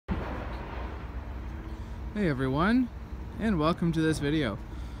Hey everyone, and welcome to this video.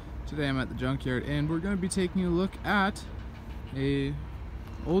 Today I'm at the junkyard and we're going to be taking a look at a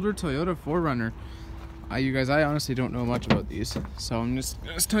older Toyota 4Runner. You guys, I honestly don't know much about these, so I'm just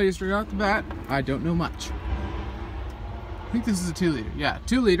going to tell you straight off the bat, I don't know much. I think this is a 2-liter. Yeah,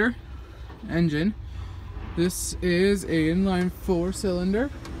 2-liter engine. This is a inline 4-cylinder.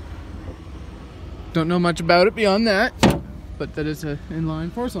 Don't know much about it beyond that, but that is an inline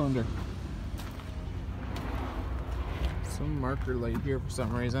 4-cylinder. Some marker light here for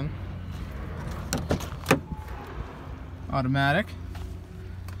some reason. Automatic.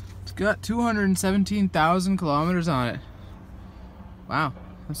 It's got 217,000 kilometers on it. Wow,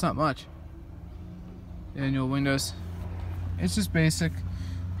 that's not much. Manual windows. It's just basic.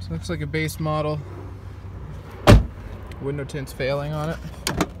 So it looks like a base model. Window tints failing on it.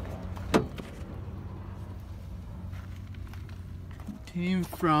 Came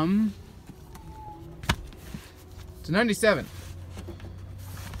from... It's a 97.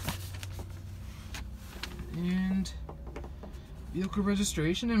 And vehicle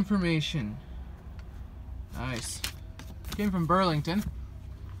registration information. Nice. Came from Burlington,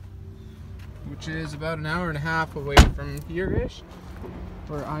 which is about an hour and a half away from here-ish,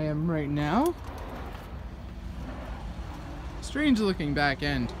 where I am right now. Strange looking back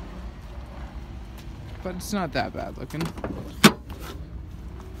end, but it's not that bad looking.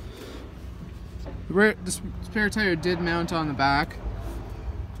 The spare tire did mount on the back.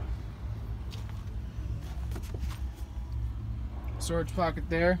 Storage pocket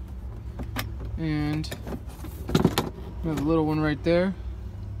there. And we have a little one right there.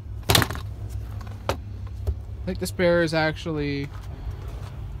 I think the spare is actually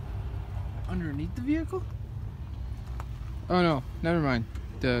underneath the vehicle? Oh no, never mind.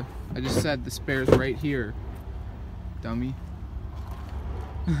 I just said the spare's right here. Dummy.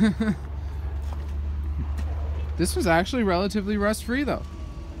 This was actually relatively rust-free though.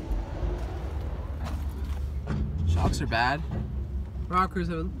 Shocks are bad. Rockers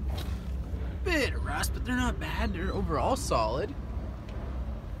have a bit of rust, but they're not bad. They're overall solid.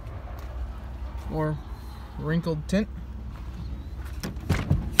 More wrinkled tint.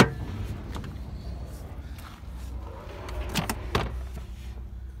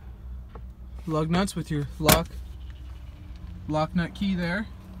 Lug nuts with your lock nut key there.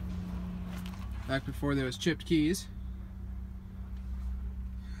 Back before there was chipped keys.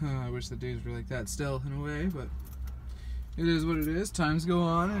 I wish the days were like that still in a way, but it is what it is. Times go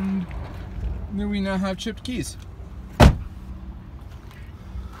on and we now have chipped keys.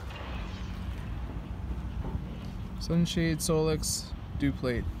 Sunshade Solix dew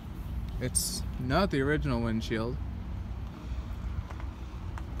plate. It's not the original windshield.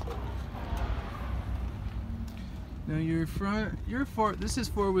 Now this is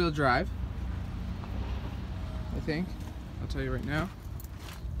 4-wheel drive. I think. I'll tell you right now.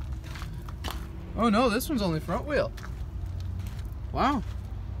 Oh no, this one's only front wheel. Wow.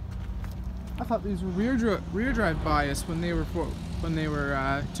 I thought these were rear drive bias when they were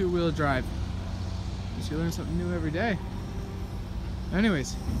 2-wheel drive. You learn something new every day.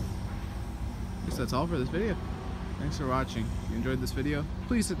 Anyways, I guess that's all for this video. Thanks for watching. If you enjoyed this video,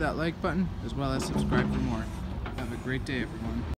 please hit that like button as well as subscribe for more. Have a great day, everyone.